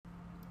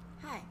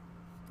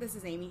this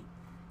is Amy.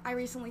 I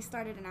recently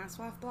started an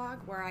Aswaf blog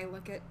where I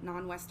look at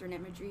non-Western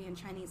imagery and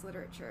Chinese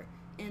literature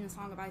in A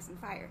Song of Ice and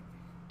Fire.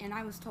 And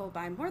I was told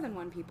by more than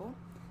one people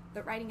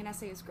that writing an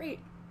essay is great,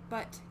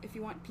 but if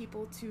you want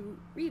people to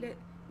read it,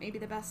 maybe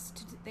the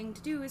best thing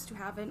to do is to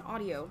have an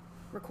audio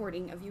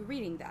recording of you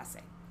reading the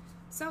essay.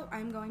 So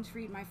I'm going to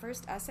read my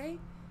first essay,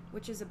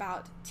 which is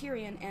about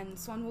Tyrion and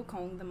Sun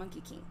Wukong, the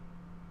Monkey King.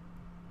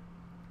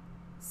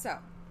 So,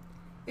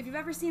 if you've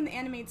ever seen the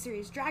animated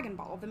series Dragon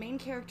Ball, the main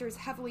character is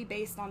heavily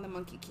based on the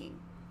Monkey King.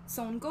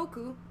 Son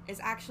Goku is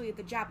actually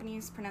the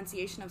Japanese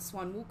pronunciation of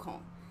Sun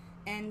Wukong,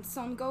 and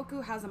Son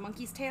Goku has a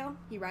monkey's tail,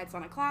 he rides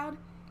on a cloud,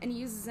 and he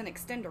uses an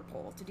extender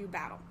pole to do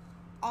battle.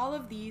 All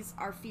of these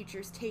are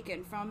features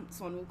taken from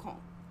Sun Wukong.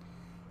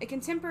 A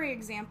contemporary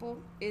example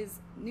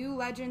is New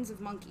Legends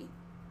of Monkey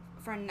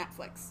from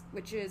Netflix,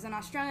 which is an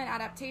Australian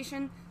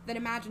adaptation that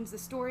imagines the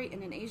story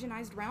in an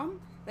Asianized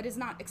realm that is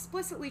not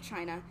explicitly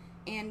China,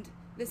 and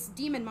this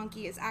demon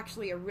monkey is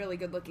actually a really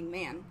good-looking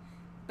man,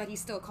 but he's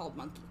still called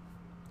Monkey.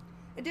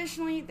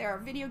 Additionally, there are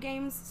video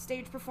games,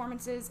 stage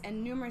performances,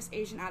 and numerous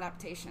Asian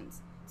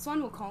adaptations.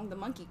 Sun Wukong, the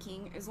Monkey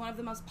King, is one of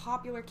the most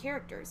popular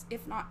characters,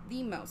 if not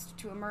the most,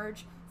 to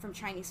emerge from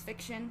Chinese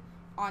fiction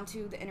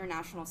onto the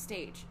international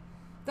stage.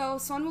 Though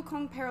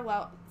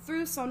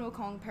through Sun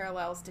Wukong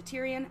parallels to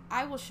Tyrion,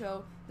 I will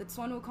show that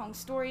Sun Wukong's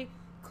story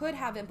could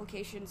have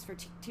implications for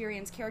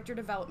Tyrion's character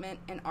development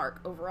and arc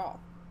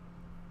overall.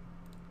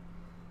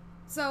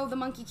 So, the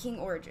Monkey King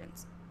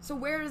origins. So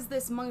where does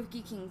this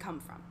Monkey King come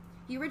from?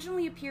 He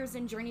originally appears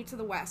in Journey to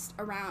the West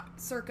around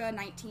circa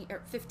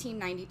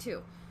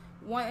 1592,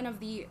 one of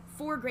the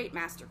 4 great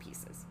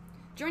masterpieces.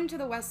 Journey to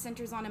the West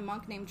centers on a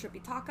monk named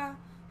Tripitaka,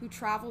 who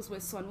travels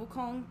with Sun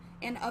Wukong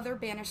and other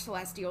banished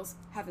celestials,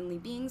 heavenly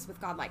beings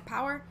with godlike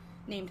power,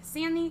 named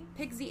Sanli,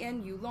 Pixie,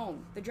 and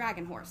Yulong, the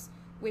dragon horse,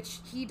 which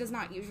he does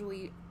not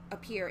usually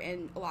appear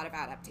in a lot of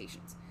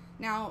adaptations.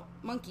 Now,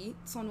 Monkey,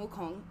 Sun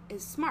Wukong,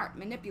 is smart,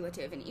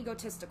 manipulative, and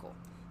egotistical,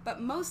 but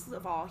most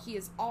of all, he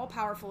is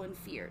all-powerful and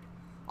feared.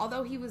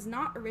 Although he was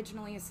not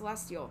originally a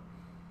celestial,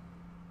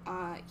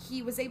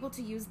 he was able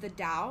to use the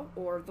Tao,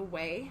 or the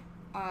Way,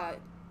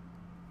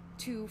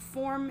 to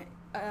form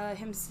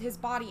his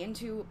body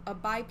into a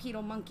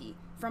bipedal monkey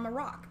from a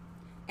rock,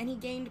 and he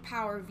gained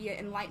power via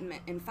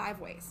enlightenment in 5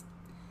 ways.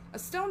 A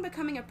stone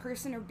becoming a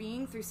person or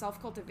being through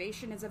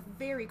self-cultivation is a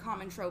very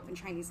common trope in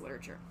Chinese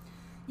literature.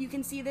 You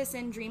can see this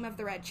in Dream of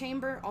the Red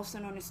Chamber, also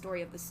known as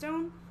Story of the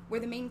Stone, where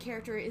the main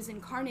character is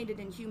incarnated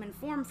in human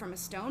form from a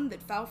stone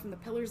that fell from the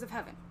pillars of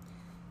heaven.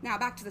 Now,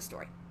 back to the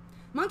story.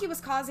 Monkey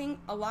was causing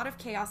a lot of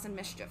chaos and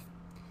mischief,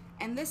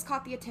 and this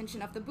caught the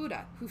attention of the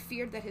Buddha, who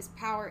feared that his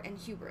power and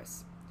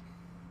hubris.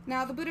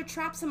 Now, the Buddha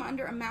traps him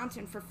under a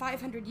mountain for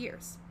 500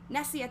 years.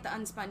 Nessie at the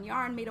Unspun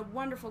Yarn made a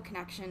wonderful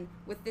connection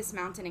with this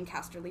mountain and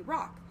Casterly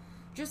Rock.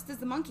 Just as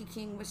the Monkey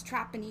King was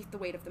trapped beneath the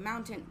weight of the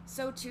mountain,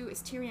 so too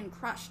is Tyrion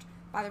crushed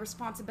by the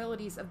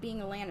responsibilities of being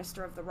a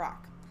Lannister of the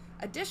Rock.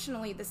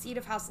 Additionally, the seat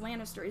of House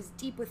Lannister is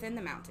deep within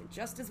the mountain,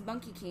 just as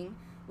Monkey King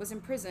was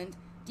imprisoned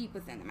deep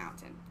within the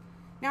mountain.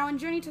 Now, in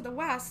Journey to the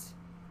West,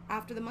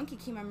 after the Monkey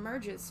King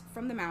emerges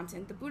from the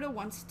mountain, the Buddha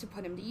wants to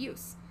put him to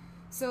use.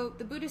 So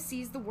the Buddha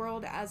sees the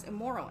world as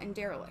immoral and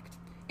derelict,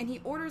 and he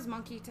orders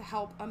Monkey to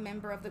help a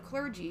member of the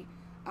clergy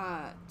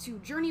to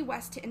journey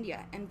west to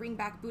India and bring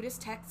back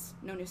Buddhist texts,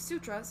 known as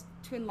sutras,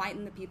 to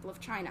enlighten the people of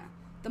China.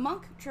 The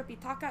monk,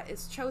 Tripitaka,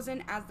 is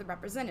chosen as the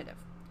representative.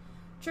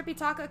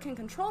 Tripitaka can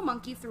control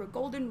Monkey through a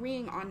golden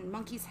ring on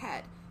Monkey's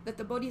head that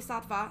the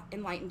Bodhisattva,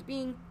 enlightened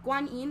being,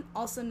 Guan Yin,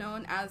 also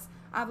known as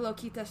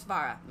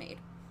Avalokiteshvara, made.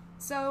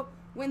 So,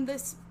 when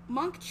this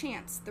monk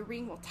chants, the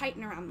ring will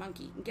tighten around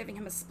Monkey, giving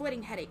him a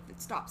splitting headache that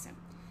stops him.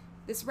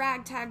 This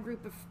ragtag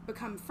group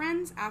become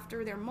friends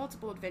after their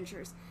multiple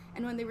adventures,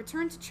 and when they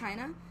return to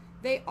China,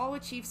 they all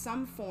achieve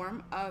some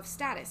form of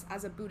status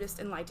as a Buddhist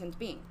enlightened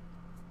being.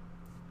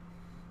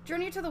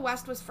 Journey to the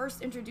West was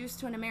first introduced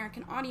to an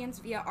American audience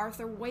via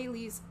Arthur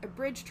Waley's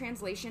abridged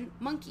translation,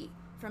 Monkey,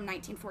 from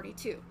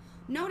 1942.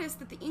 Notice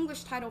that the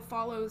English title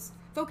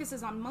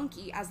focuses on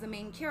Monkey as the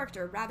main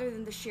character rather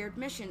than the shared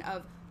mission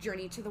of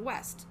Journey to the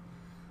West.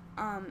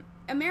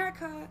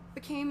 America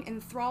became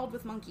enthralled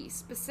with Monkey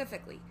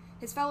specifically.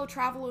 His fellow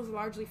travelers were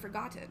largely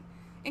forgotten.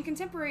 In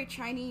contemporary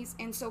Chinese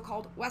and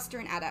so-called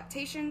Western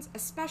adaptations,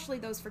 especially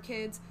those for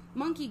kids,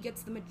 Monkey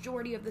gets the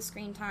majority of the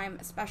screen time,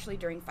 especially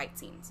during fight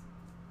scenes.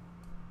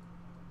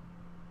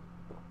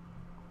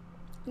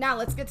 Now,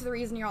 let's get to the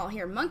reason you're all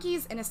here.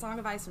 Monkeys in A Song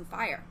of Ice and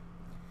Fire.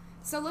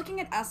 So,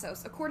 looking at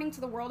Essos, according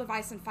to the World of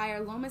Ice and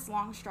Fire, Lomas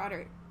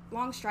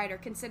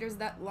Longstrider considers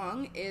that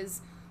Lung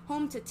is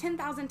home to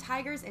 10,000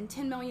 tigers and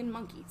 10 million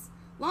monkeys.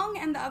 Lung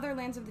and the other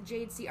lands of the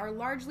Jade Sea are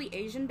largely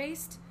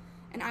Asian-based,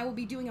 and I will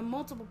be doing a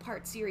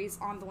multiple-part series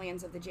on the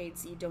lands of the Jade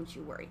Sea, don't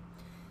you worry.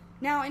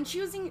 Now, in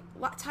choosing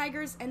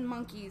tigers and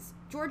monkeys,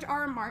 George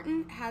R. R.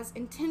 Martin has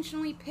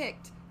intentionally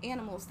picked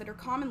animals that are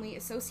commonly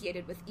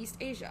associated with East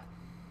Asia.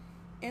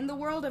 In the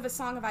world of A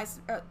Song of Ice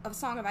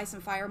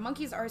and Fire,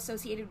 monkeys are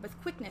associated with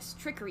quickness,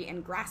 trickery,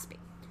 and grasping.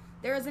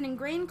 There is an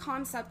ingrained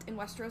concept in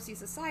Westerosi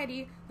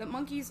society that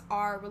monkeys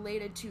are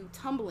related to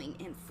tumbling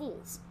and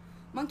fools.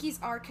 Monkeys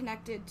are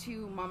connected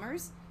to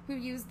mummers, who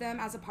use them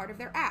as a part of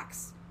their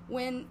acts.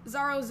 When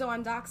Xaro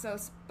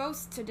Xhoan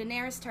boasts to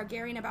Daenerys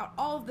Targaryen about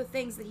all of the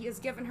things that he has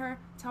given her,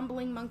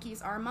 tumbling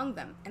monkeys are among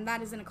them, and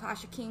that is in A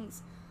Clash of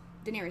Kings,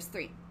 Daenerys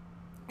 3.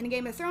 In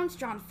Game of Thrones,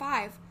 Jon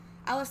 5,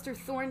 Alistair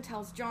Thorne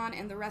tells Jon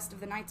and the rest of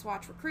the Night's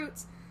Watch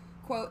recruits,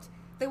 quote,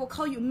 "They will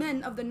call you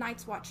men of the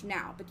Night's Watch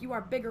now, but you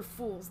are bigger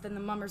fools than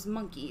the mummer's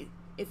monkey,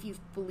 if you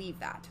believe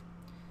that."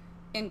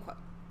 End quote.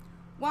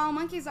 While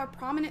monkeys are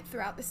prominent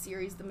throughout the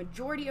series, the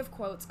majority of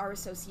quotes are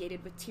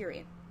associated with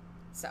Tyrion.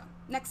 So,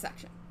 next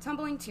section,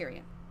 tumbling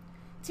Tyrion.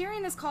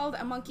 Tyrion is called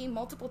a monkey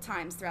multiple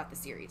times throughout the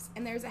series,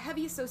 and there's a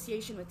heavy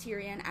association with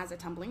Tyrion as a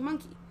tumbling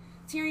monkey.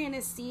 Tyrion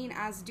is seen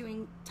as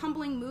doing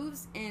tumbling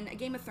moves in A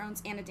Game of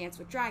Thrones and A Dance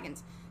with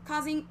Dragons,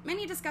 causing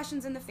many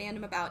discussions in the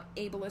fandom about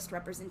ableist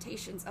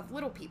representations of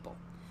little people.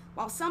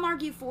 While some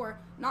argue for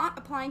not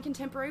applying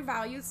contemporary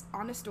values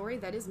on a story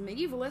that is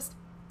medievalist,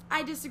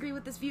 I disagree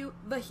with this view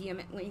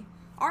vehemently.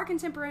 Our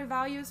contemporary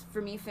values,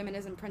 for me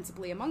feminism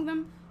principally among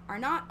them, are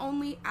not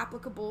only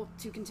applicable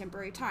to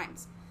contemporary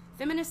times.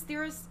 Feminist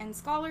theorists and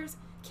scholars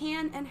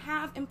can and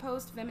have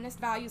imposed feminist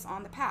values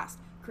on the past,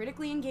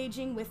 critically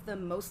engaging with the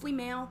mostly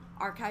male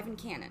archive and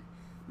canon.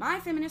 My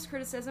feminist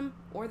criticism,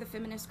 or the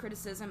feminist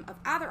criticism of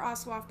other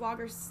Oswald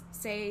bloggers,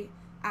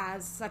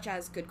 such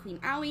as Good Queen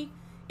Allie,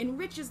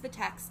 enriches the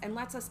text and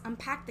lets us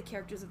unpack the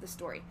characters of the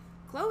story.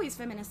 Chloe's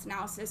feminist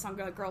analysis on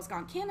Girls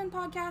Gone Canon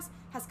podcast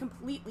has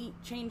completely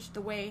changed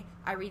the way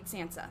I read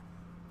Sansa.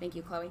 Thank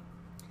you, Chloe.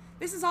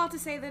 This is all to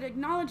say that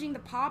acknowledging the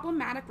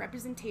problematic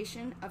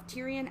representation of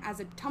Tyrion as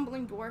a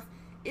tumbling dwarf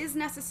is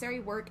necessary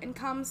work and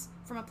comes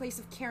from a place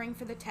of caring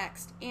for the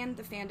text and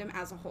the fandom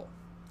as a whole.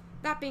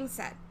 That being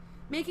said,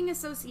 making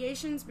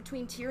associations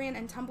between Tyrion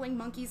and tumbling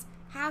monkeys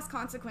has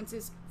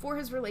consequences for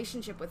his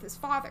relationship with his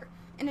father.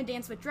 In A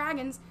Dance with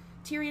Dragons,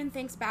 Tyrion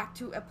thinks back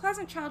to a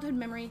pleasant childhood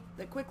memory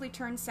that quickly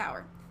turns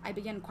sour. I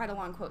begin quite a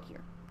long quote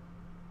here.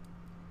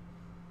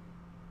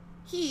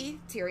 He,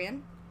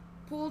 Tyrion,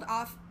 pulled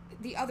off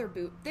the other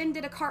boot, then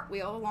did a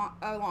cartwheel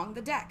along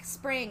the deck,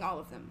 spraying all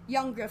of them.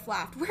 Young Griff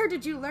laughed. "Where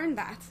did you learn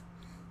that?"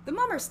 "The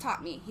mummers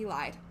taught me," he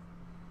lied.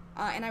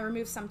 And I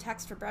removed some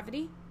text for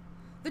brevity.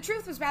 The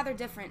truth was rather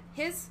different.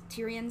 His,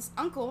 Tyrion's,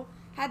 uncle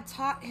had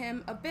taught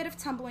him a bit of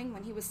tumbling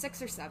when he was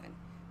 6 or 7.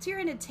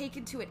 Tyrion had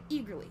taken to it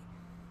eagerly.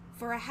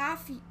 For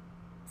half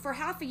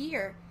a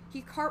year,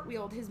 he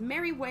cartwheeled his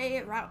merry way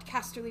around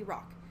Casterly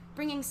Rock,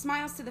 bringing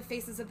smiles to the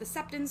faces of the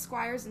Septons,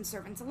 squires, and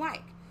servants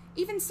alike.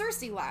 Even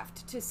Cersei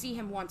laughed to see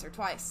him once or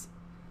twice.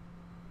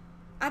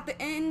 At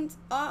the end,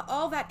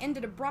 all that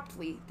ended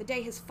abruptly the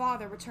day his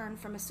father returned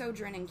from a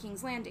sojourn in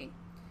King's Landing.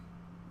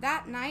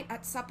 That night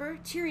at supper,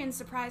 Tyrion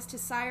surprised his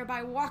sire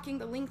by walking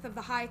the length of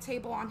the high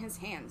table on his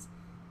hands.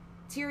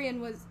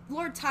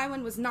 Lord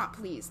Tywin was not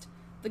pleased.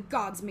 "The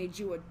gods made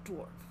you a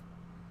dwarf.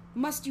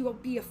 Must you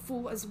be a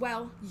fool as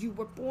well? You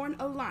were born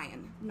a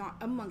lion, not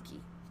a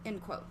monkey."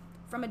 End quote.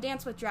 From A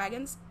Dance with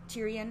Dragons,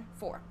 Tyrion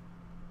 4.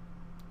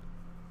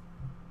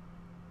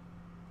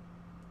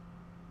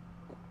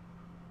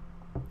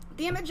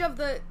 The image of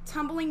the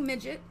tumbling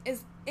midget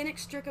is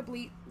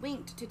inextricably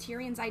linked to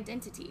Tyrion's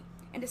identity,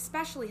 and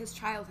especially his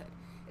childhood.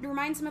 It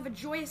reminds him of a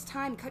joyous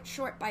time cut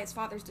short by his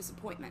father's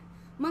disappointment.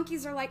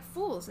 Monkeys are like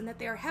fools in that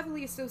they are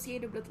heavily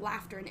associated with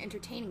laughter and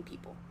entertaining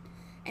people.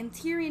 And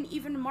Tyrion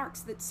even marks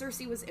that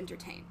Cersei was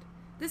entertained.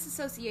 This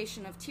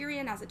association of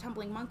Tyrion as a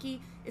tumbling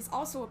monkey is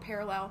also a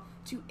parallel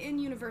to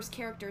in-universe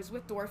characters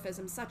with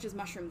dwarfism such as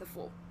Mushroom the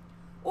Fool.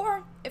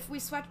 Or, if we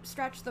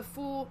stretch it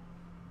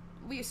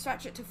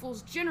to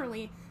fools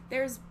generally,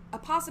 there's a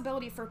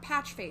possibility for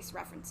Patchface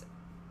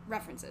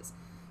references.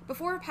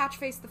 Before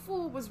Patchface the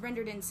Fool was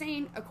rendered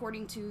insane,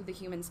 according to the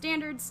human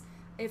standards,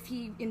 if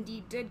he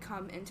indeed did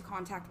come into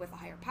contact with a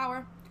higher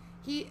power,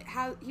 he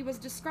was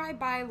described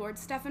by Lord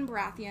Steffan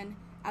Baratheon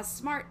as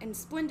smart and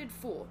splendid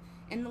fool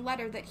in the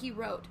letter that he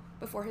wrote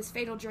before his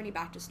fatal journey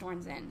back to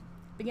Storm's End.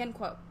 Begin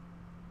quote.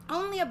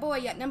 "Only a boy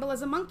yet nimble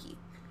as a monkey,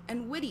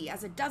 and witty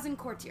as a dozen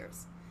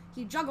courtiers.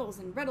 He juggles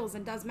and riddles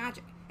and does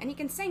magic, and he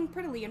can sing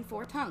prettily in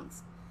 4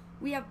 tongues.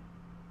 We have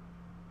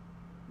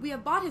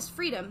bought his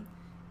freedom,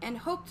 and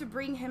hope to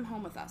bring him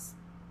home with us.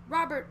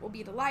 Robert will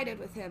be delighted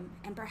with him,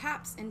 and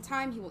perhaps in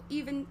time he will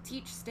even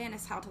teach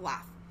Stannis how to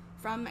laugh."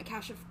 From A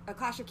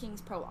Clash of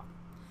Kings prologue.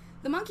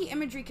 The monkey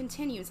imagery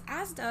continues,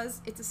 as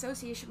does its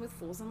association with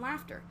fools and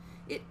laughter.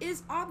 It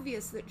is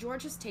obvious that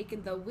George has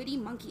taken the witty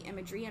monkey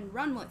imagery and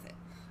run with it,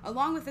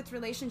 along with its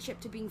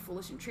relationship to being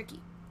foolish and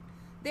tricky.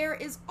 There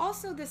is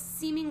also this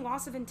seeming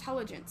loss of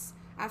intelligence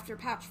after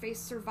Patchface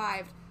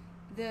survived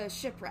the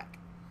shipwreck,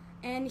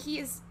 and he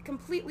is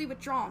completely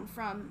withdrawn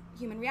from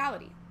human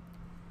reality.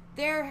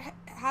 There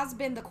has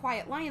been the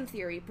quiet lion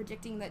theory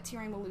predicting that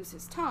Tyrion will lose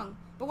his tongue,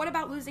 but what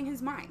about losing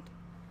his mind?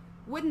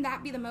 Wouldn't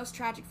that be the most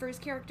tragic for his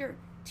character?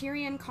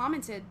 Tyrion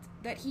commented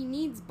that he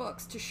needs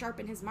books to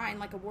sharpen his mind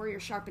like a warrior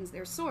sharpens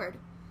their sword.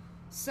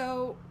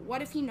 So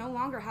what if he no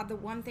longer had the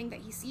one thing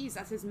that he sees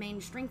as his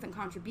main strength and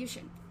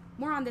contribution?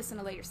 More on this in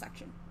a later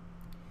section.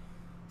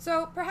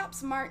 So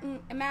perhaps Martin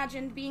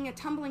imagined being a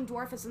tumbling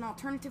dwarf as an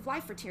alternative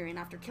life for Tyrion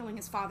after killing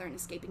his father and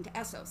escaping to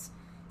Essos.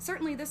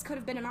 Certainly this could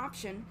have been an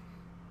option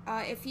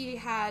if he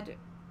had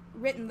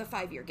written the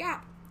 5-year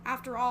gap.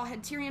 After all,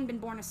 had Tyrion been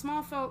born a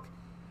small folk,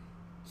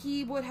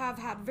 he would have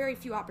had very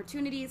few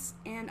opportunities,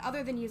 and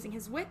other than using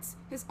his wits,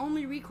 his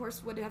only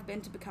recourse would have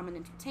been to become an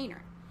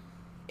entertainer.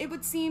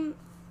 It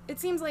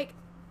seems like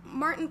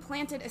Martin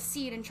planted a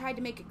seed and tried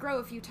to make it grow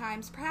a few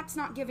times, perhaps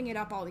not giving it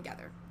up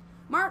altogether.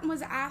 Martin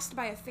was asked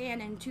by a fan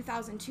in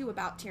 2002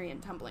 about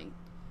Tyrion tumbling.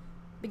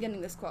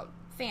 Beginning this quote,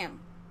 "Fan,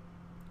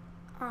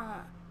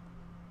 I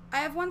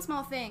have one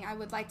small thing I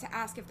would like to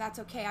ask if that's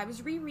okay. I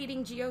was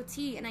rereading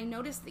GOT and I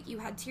noticed that you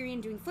had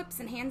Tyrion doing flips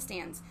and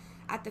handstands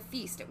at the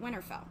feast at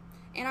Winterfell.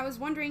 And I was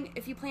wondering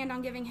if you planned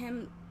on giving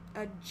him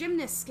a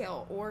gymnast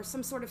skill or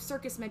some sort of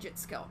circus midget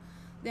skill,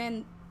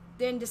 then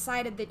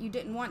decided that you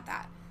didn't want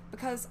that,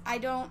 because I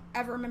don't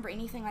ever remember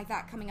anything like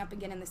that coming up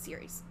again in the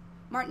series."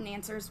 Martin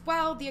answers,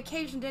 "Well, the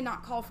occasion did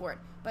not call for it,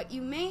 but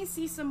you may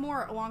see some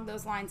more along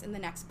those lines in the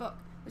next book."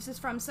 This is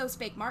from So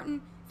Spake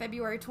Martin,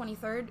 February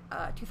 23rd,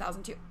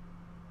 2002.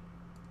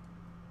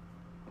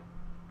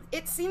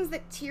 It seems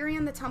that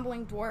Tyrion the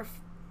Tumbling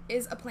Dwarf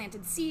is a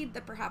planted seed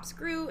that perhaps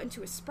grew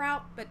into a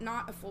sprout, but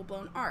not a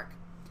full-blown arc.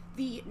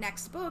 The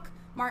next book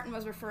Martin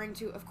was referring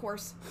to, of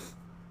course,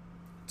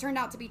 turned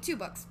out to be 2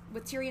 books,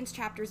 with Tyrion's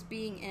chapters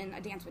being in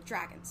A Dance with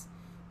Dragons.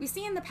 We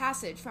see in the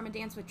passage from A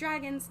Dance with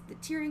Dragons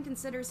that Tywin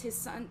considers his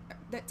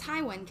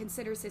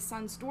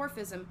son's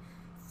dwarfism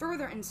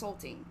further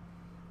insulting,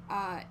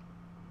 and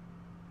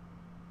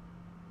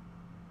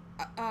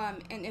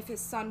if his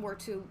son were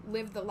to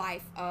live the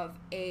life of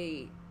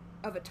a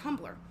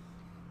tumbler.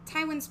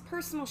 Tywin's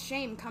personal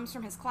shame comes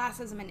from his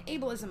classism and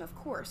ableism, of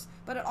course,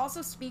 but it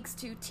also speaks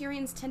to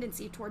Tyrion's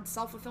tendency towards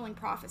self-fulfilling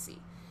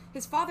prophecy.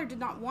 His father did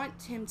not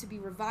want him to be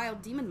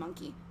reviled demon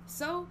monkey,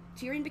 so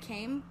Tyrion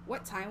became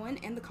what Tywin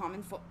and the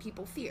common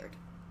people feared.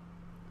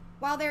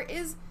 While there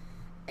is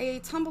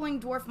a tumbling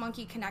dwarf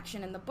monkey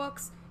connection in the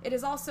books, it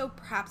is also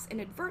perhaps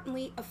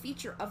inadvertently a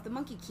feature of the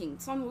Monkey King,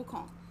 Son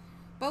Wukong.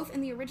 Both in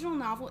the original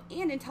novel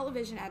and in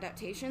television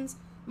adaptations,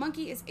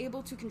 Monkey is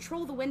able to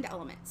control the wind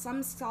element.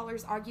 Some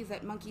scholars argue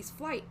that Monkey's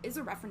flight is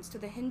a reference to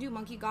the Hindu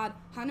monkey god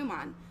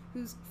Hanuman,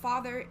 whose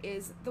father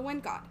is the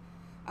wind god.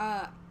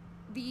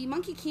 The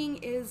Monkey King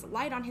is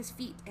light on his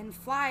feet and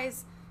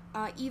flies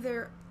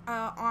either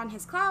on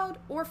his cloud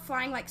or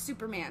flying like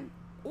Superman,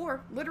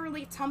 or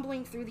literally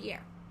tumbling through the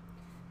air.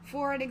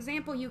 For an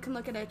example, you can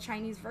look at a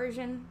Chinese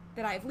version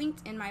that I've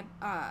linked in my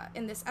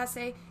in this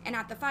essay, and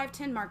at the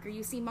 5:10 marker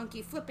you see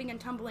Monkey flipping and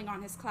tumbling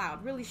on his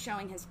cloud, really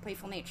showing his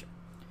playful nature.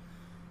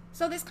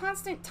 So this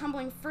constant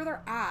tumbling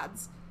further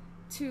adds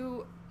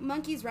to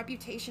Monkey's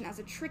reputation as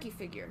a tricky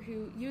figure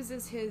who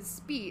uses his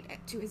speed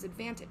to his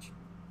advantage.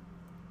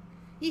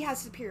 He has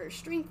superior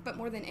strength, but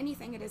more than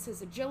anything, it is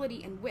his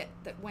agility and wit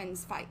that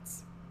wins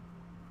fights.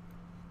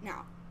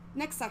 Now,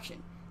 next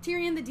section,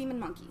 Tyrion the Demon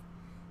Monkey.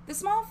 The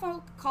small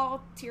folk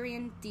call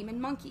Tyrion Demon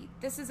Monkey.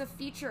 This is a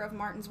feature of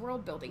Martin's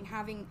world building,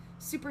 having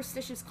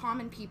superstitious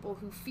common people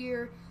who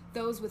fear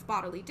those with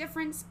bodily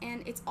difference,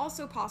 and it's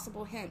also a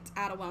possible hint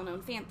at a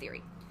well-known fan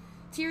theory.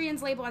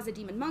 Tyrion's label as a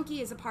demon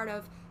monkey is a part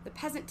of the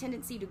peasant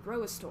tendency to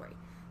grow a story.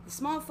 The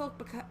small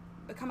folk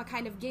become a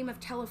kind of game of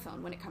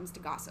telephone when it comes to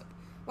gossip.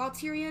 While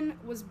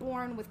Tyrion was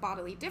born with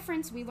bodily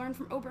difference, we learn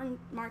from Oberyn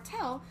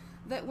Martell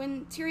that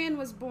when Tyrion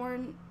was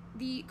born,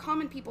 the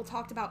common people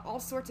talked about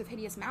all sorts of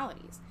hideous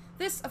maladies.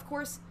 This, of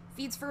course,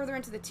 feeds further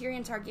into the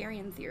Tyrion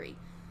Targaryen theory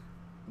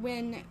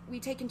when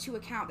we take into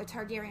account the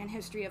Targaryen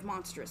history of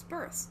monstrous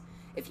births.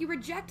 If you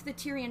reject the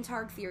Tyrion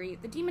Targ theory,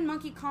 the demon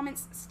monkey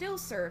comments still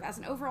serve as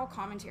an overall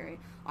commentary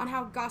on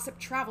how gossip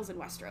travels in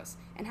Westeros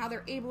and how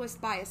their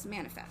ableist bias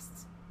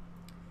manifests.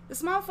 The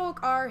small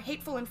folk are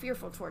hateful and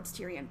fearful towards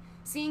Tyrion,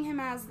 seeing him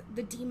as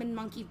the demon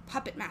monkey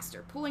puppet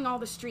master, pulling all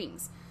the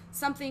strings,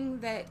 something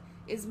that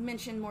is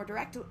mentioned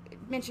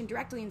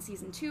directly in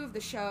season 2 of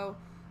the show,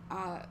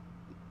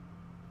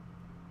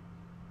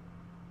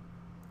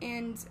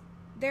 and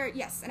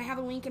I have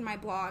a link in my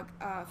blog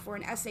for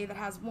an essay that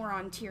has more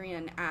on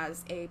Tyrion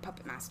as a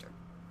puppet master.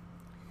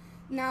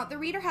 Now, the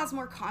reader has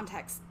more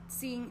context,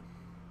 seeing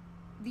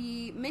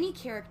the many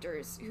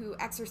characters who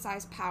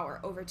exercise power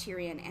over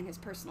Tyrion and his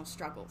personal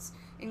struggles.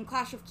 In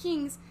Clash of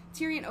Kings,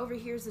 Tyrion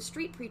overhears the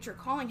street preacher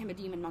calling him a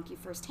demon monkey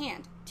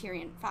firsthand,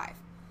 Tyrion 5.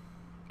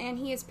 And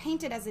he is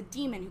painted as a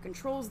demon who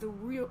controls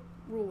the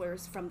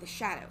rulers from the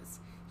shadows.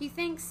 He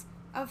thinks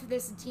of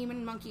this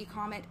demon monkey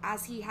comet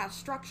as he has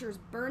structures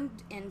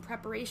burned in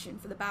preparation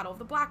for the Battle of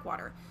the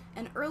Blackwater,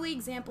 an early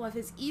example of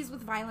his ease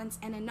with violence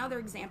and another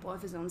example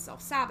of his own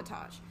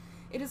self-sabotage.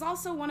 It is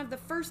also one of the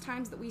first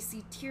times that we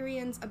see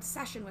Tyrion's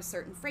obsession with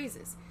certain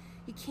phrases.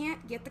 He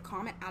can't get the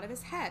comet out of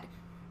his head,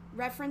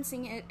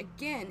 referencing it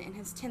again in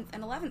his 10th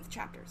and 11th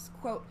chapters.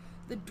 Quote,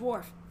 "The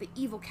dwarf, the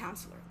evil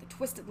counselor, the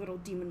twisted little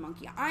demon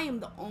monkey, I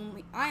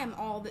am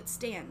all that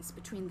stands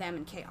between them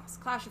and chaos."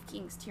 Clash of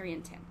Kings,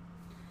 Tyrion 10.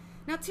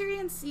 Now,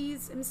 Tyrion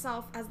sees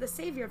himself as the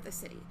savior of the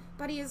city,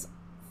 but he is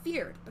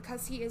feared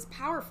because he is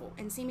powerful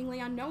and seemingly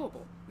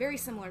unknowable, very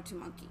similar to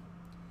Monkey.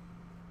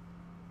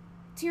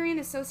 Tyrion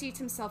associates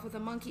himself with a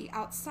monkey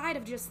outside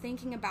of just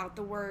thinking about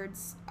the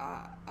words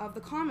of the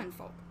common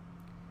folk.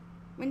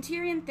 When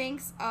Tyrion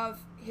thinks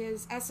of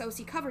his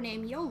SOC cover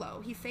name,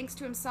 YOLO, he thinks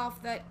to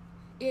himself that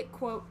it,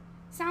 quote,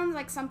 sounds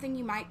like something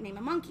you might name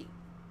a monkey.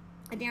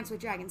 A Dance with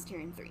Dragons,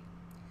 Tyrion 3.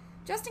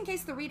 Just in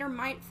case the reader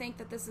might think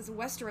that this is a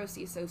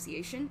Westerosi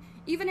association,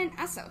 even in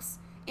Essos,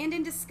 and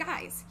in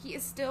disguise, he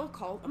is still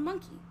called a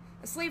monkey.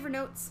 A slaver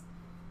notes,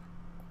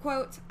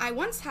 quote, I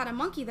once had a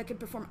monkey that could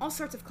perform all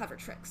sorts of clever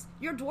tricks.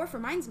 Your dwarf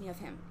reminds me of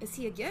him. Is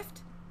he a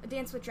gift? A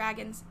Dance with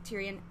Dragons,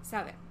 Tyrion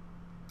 7.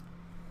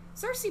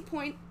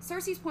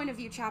 Cersei's point of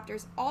view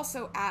chapters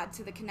also add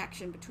to the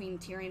connection between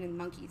Tyrion and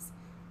monkeys.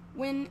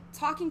 When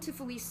talking to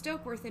Felice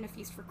Stokeworth in A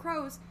Feast for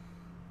Crows,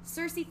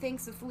 Cersei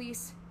thinks of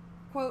Felice,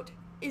 quote,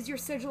 is your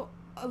sigil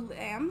a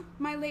lamb,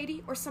 my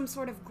lady, or some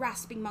sort of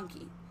grasping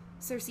monkey?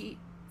 Cersei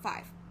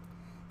 5.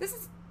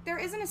 There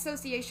is an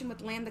association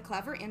with Land the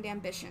Clever and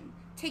ambition,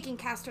 taking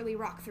Casterly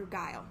Rock through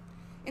guile.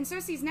 In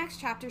Cersei's next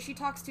chapter, she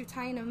talks to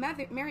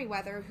Tywin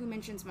Merryweather, who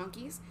mentions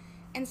monkeys,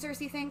 and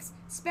Cersei thinks,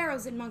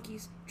 sparrows and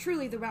monkeys,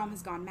 truly the realm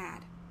has gone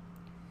mad.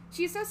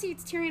 She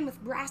associates Tyrion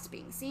with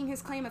grasping, seeing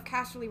his claim of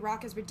Casterly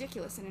Rock as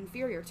ridiculous and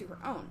inferior to her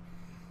own.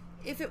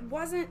 If it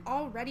wasn't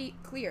already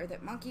clear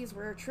that monkeys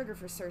were a trigger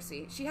for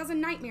Cersei, she has a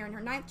nightmare in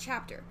her 9th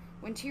chapter,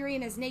 when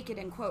Tyrion is naked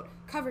and, quote,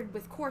 covered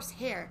with coarse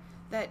hair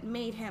that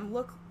made him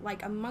look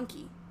like a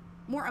monkey.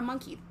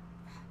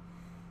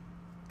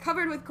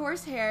 Covered with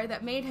coarse hair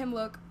that made him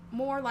look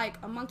more like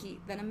a monkey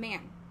than a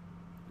man.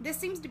 This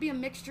seems to be a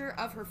mixture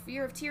of her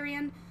fear of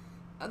Tyrion,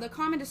 the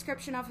common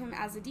description of him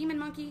as a demon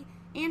monkey,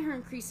 and her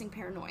increasing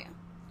paranoia.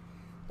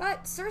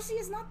 But Cersei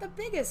is not the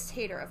biggest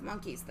hater of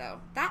monkeys,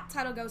 though. That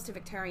title goes to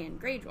Victarion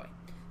Greyjoy,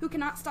 who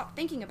cannot stop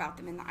thinking about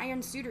them in the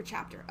Iron Suitor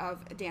chapter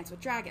of A Dance with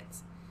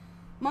Dragons.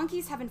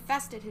 Monkeys have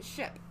infested his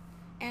ship,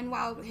 and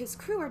while his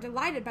crew are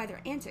delighted by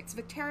their antics,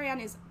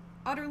 Victarion is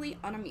utterly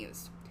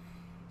unamused.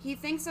 He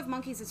thinks of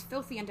monkeys as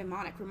filthy and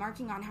demonic,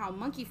 remarking on how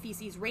monkey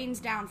feces rains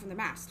down from the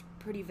mast.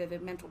 Pretty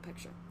vivid mental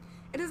picture.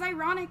 It is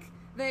ironic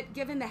that,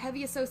 given the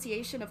heavy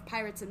association of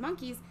pirates and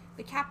monkeys,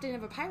 the captain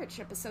of a pirate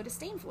ship is so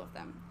disdainful of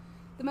them.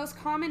 The most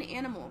common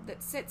animal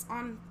that sits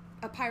on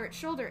a pirate's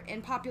shoulder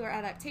in popular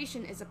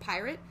adaptation is a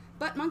pirate,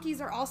 but monkeys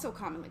are also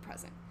commonly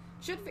present.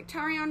 Should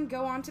Victarion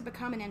go on to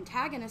become an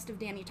antagonist of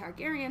Dany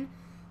Targaryen,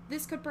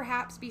 this could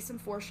perhaps be some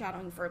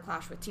foreshadowing for a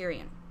clash with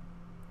Tyrion.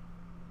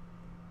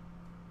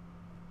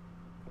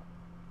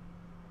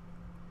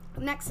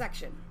 Next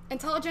section.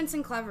 Intelligence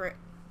and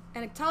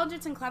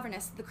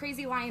cleverness, the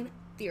Crazy Lion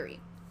Theory.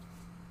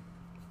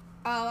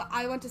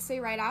 I want to say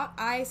right out,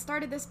 I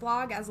started this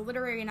blog as a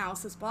literary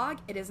analysis blog.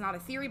 It is not a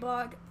theory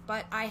blog,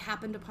 but I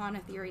happened upon a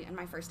theory in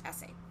my first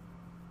essay.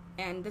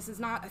 And this is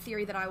not a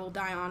theory that I will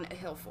die on a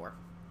hill for.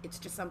 It's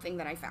just something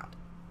that I found.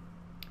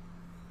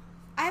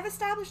 I have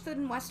established that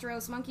in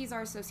Westeros, monkeys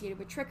are associated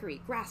with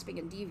trickery, grasping,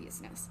 and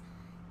deviousness.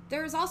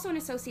 There is also an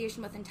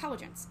association with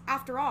intelligence.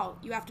 After all,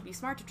 you have to be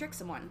smart to trick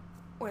someone,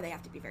 or they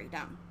have to be very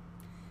dumb.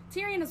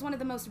 Tyrion is one of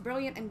the most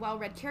brilliant and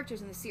well-read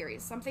characters in the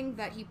series, something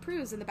that he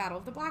proves in the Battle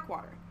of the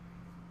Blackwater.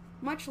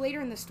 Much later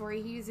in the story,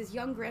 he uses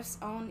young Griff's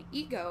own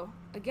ego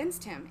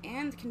against him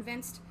and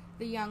convinced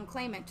the young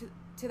claimant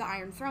to the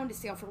Iron Throne to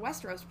sail for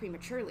Westeros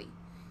prematurely.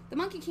 The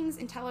Monkey King's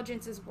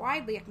intelligence is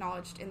widely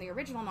acknowledged in the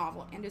original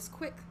novel, and his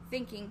quick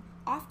thinking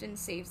often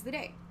saves the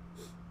day.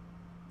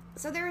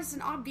 So there is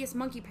an obvious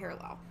monkey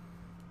parallel,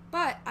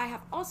 but I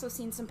have also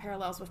seen some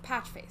parallels with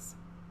Patchface.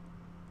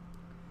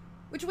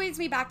 Which leads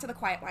me back to the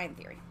Quiet Lion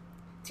theory.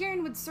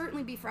 Tyrion would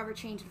certainly be forever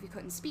changed if he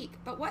couldn't speak,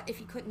 but what if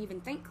he couldn't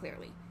even think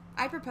clearly?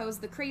 I propose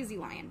the Crazy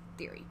Lion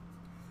theory.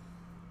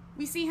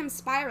 We see him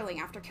spiraling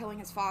after killing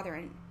his father,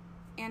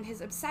 and his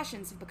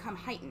obsessions have become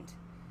heightened.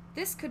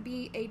 This could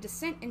be a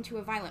descent into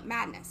a violent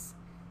madness.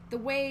 The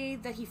way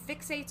that he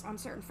fixates on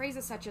certain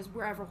phrases such as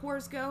wherever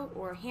whores go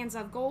or hands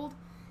of gold,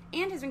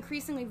 and his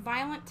increasingly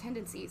violent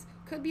tendencies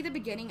could be the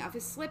beginning of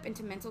his slip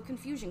into mental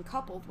confusion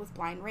coupled with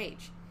blind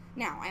rage.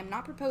 Now, I am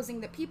not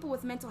proposing that people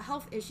with mental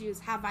health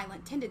issues have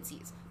violent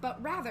tendencies,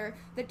 but rather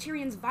that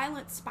Tyrion's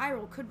violent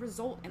spiral could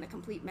result in a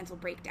complete mental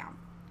breakdown.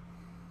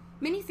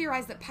 Many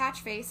theorize that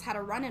Patchface had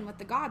a run-in with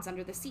the gods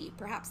under the sea,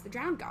 perhaps the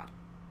Drowned God.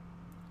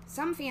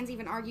 Some fans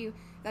even argue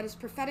that his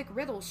prophetic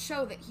riddles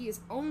show that he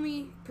is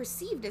only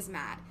perceived as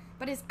mad,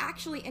 but is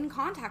actually in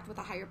contact with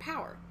a higher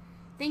power,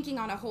 thinking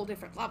on a whole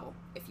different level,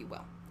 if you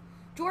will.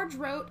 George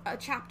wrote a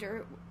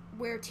chapter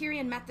where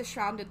Tyrion met the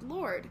Shrouded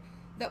Lord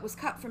that was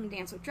cut from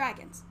Dance with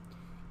Dragons.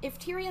 If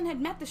Tyrion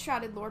had met the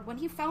Shrouded Lord when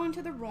he fell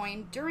into the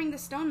Rhoyne during the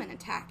Stoneman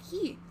attack,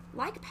 he,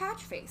 like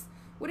Patchface,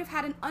 would have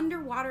had an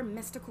underwater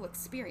mystical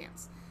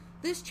experience.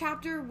 This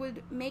chapter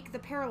would make the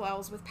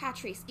parallels with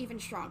Patchface even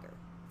stronger.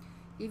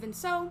 Even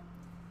so,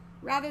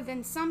 rather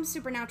than some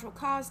supernatural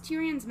cause,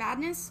 Tyrion's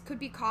madness could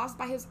be caused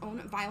by his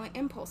own violent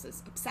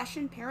impulses,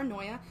 obsession,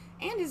 paranoia,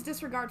 and his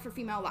disregard for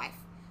female life.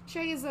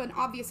 Shae is an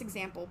obvious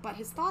example, but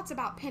his thoughts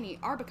about Penny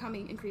are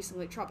becoming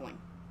increasingly troubling.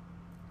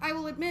 I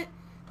will admit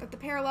that the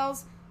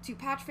parallels to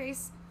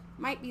Patchface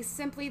might be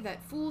simply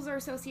that fools are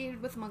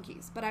associated with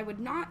monkeys, but I would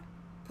not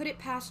put it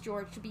past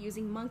George to be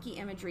using monkey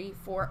imagery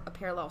for a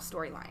parallel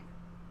storyline.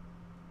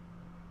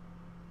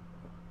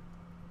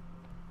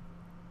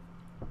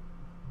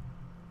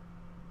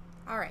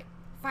 Alright,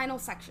 final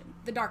section,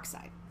 the dark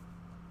side.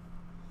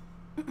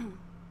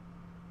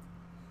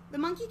 The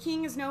Monkey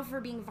King is known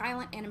for being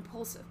violent and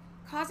impulsive,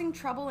 causing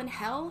trouble in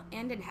hell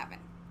and in heaven.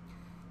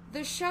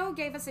 The show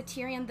gave us a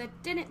Tyrion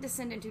that didn't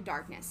descend into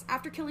darkness.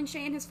 After killing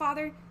Shay and his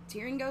father,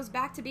 Tyrion goes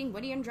back to being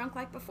witty and drunk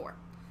like before.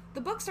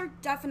 The books are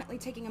definitely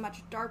taking a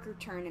much darker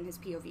turn in his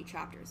POV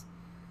chapters.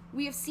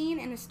 We have seen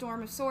in A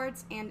Storm of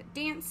Swords and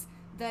Dance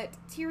that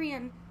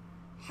Tyrion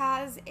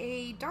has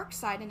a dark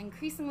side and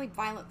increasingly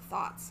violent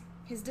thoughts.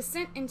 His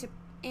descent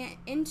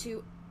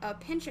into a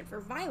penchant for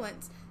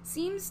violence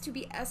seems to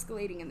be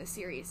escalating in the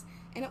series,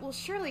 and it will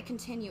surely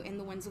continue in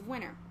The Winds of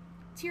Winter.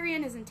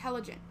 Tyrion is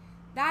intelligent,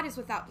 that is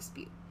without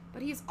dispute,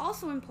 but he is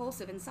also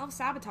impulsive and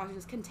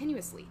self-sabotages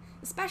continuously,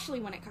 especially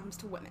when it comes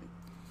to women.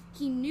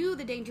 He knew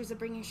the dangers of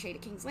bringing Shay to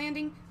King's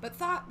Landing, but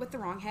thought with the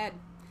wrong head.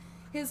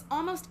 His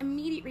almost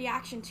immediate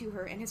reaction to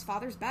her in his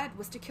father's bed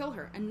was to kill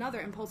her,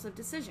 another impulsive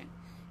decision.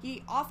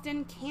 He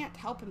often can't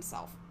help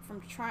himself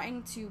from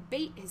trying to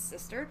bait his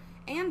sister,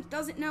 and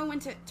doesn't know when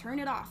to turn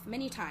it off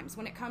many times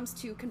when it comes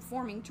to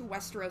conforming to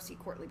Westerosi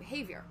courtly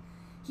behavior.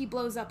 He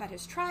blows up at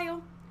his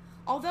trial.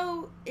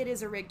 Although it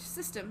is a rigged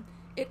system,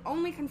 it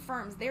only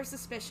confirms their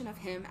suspicion of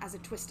him as a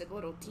twisted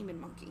little demon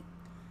monkey.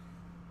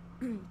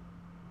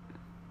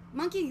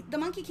 The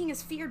Monkey King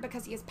is feared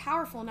because he is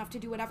powerful enough to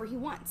do whatever he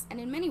wants,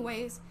 and in many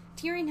ways,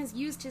 Tyrion has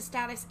used his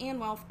status and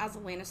wealth as a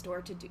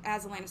Lannister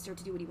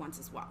to do what he wants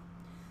as well.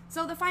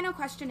 So the final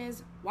question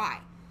is,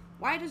 why?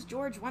 Why does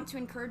George want to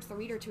encourage the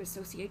reader to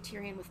associate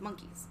Tyrion with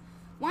monkeys?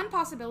 One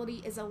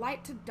possibility is a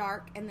light to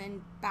dark and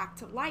then back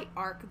to light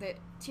arc that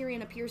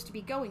Tyrion appears to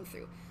be going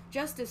through.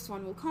 Just as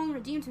Swen Wukong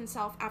redeemed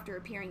himself after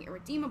appearing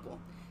irredeemable,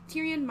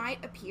 Tyrion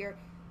might appear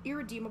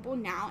irredeemable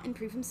now and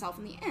prove himself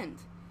in the end.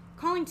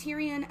 Calling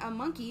Tyrion a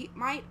monkey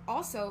might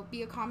also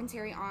be a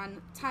commentary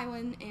on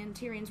Tywin and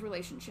Tyrion's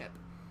relationship,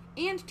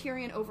 and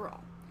Tyrion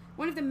overall.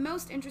 One of the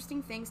most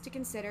interesting things to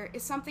consider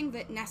is something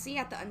that Nessie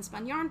at the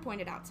Unspun Yarn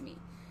pointed out to me.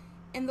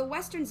 In the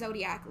Western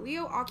Zodiac,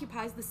 Leo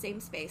occupies the same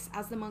space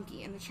as the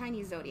monkey in the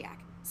Chinese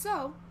Zodiac.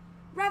 So,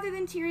 rather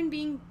than Tyrion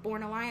being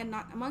born a lion,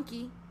 not a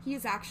monkey, he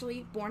is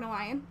actually born a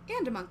lion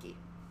and a monkey.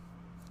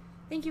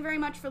 Thank you very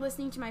much for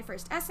listening to my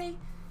first essay.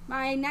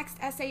 My next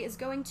essay is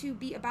going to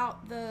be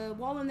about the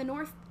Wall in the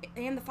North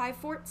and the Five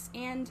Forts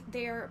and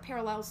their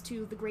parallels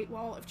to the Great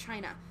Wall of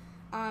China.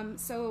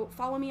 So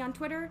follow me on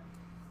Twitter.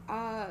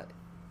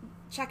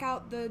 Check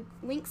out the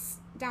links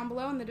down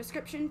below in the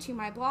description to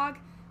my blog.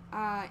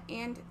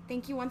 And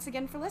thank you once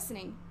again for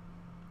listening.